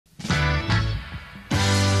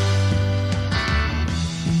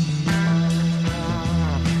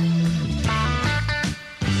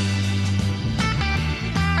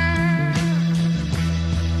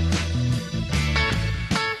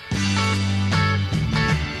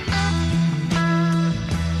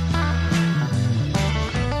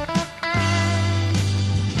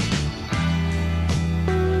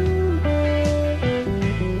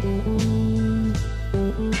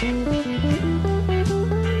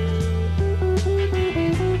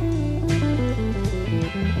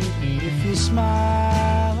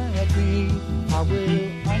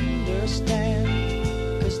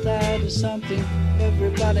something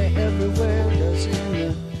everybody everywhere does in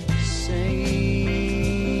the same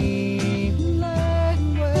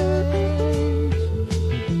language.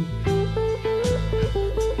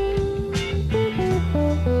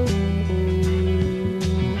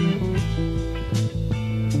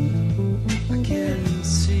 I can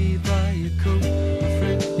see by your coat, my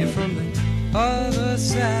friend, you're from the other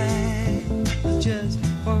side. Just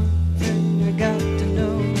one thing I got to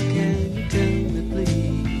know. Can you tell me, please?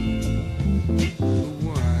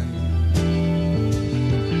 One.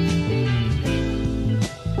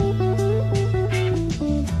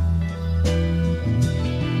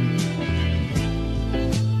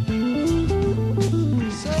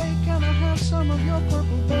 Say, can I have some of your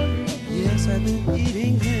purple berry? Yes, I've been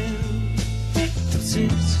eating them for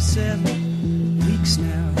 6 or 7 weeks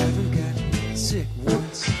now. Haven't got sick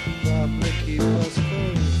once. Probably keep us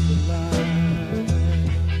both alive.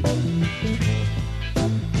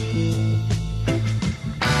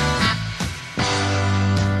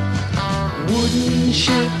 Wooden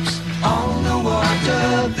ships on the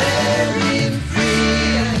water, very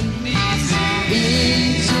free and easy.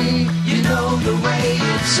 Easy, you know the way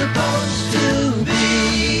it's supposed to be.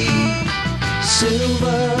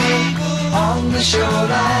 Silver on the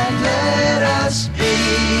shoreline, let us be.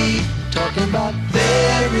 Talking about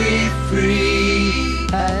very free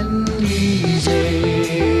and easy.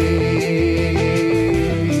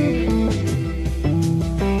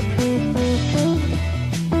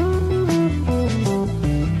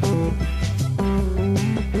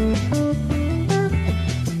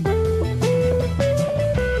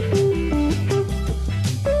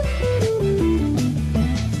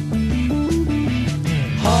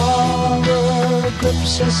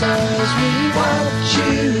 Us as we watch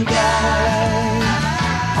you guide.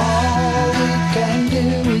 All we can do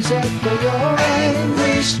is echo your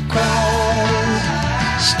anguished cries.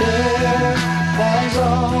 Stare as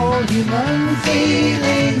all human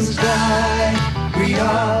feelings die. We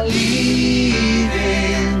are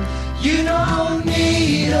leaving, you don't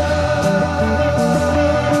need us.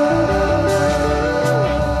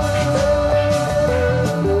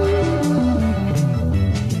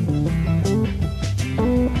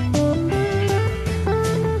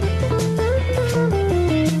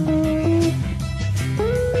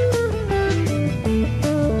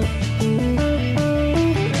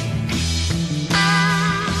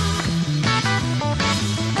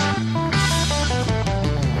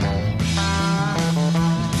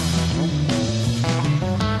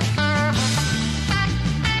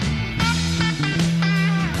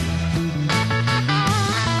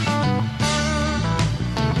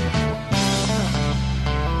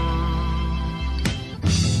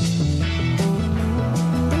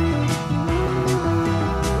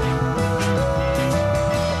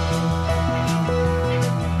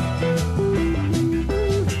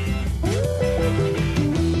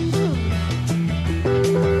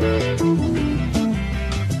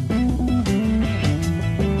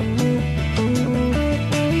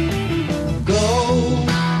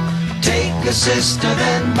 Sister,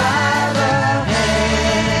 then by the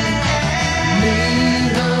hand,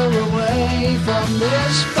 lead her away from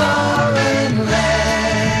this foreign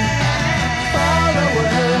land, far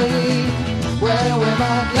away, where we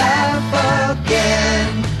might laugh again.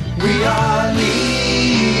 We are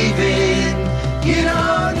leaving, you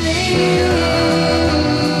don't need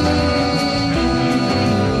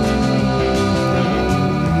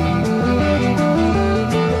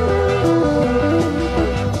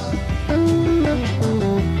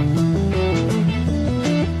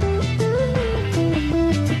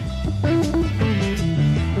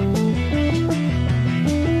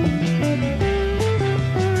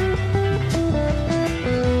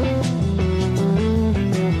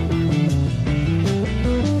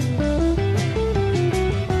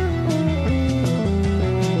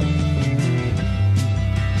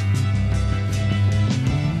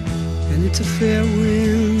fair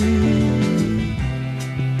wind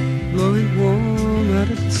blowing warm out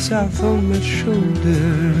of the south on my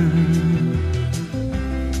shoulder.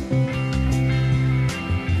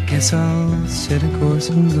 I guess I'll set a course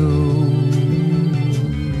and go.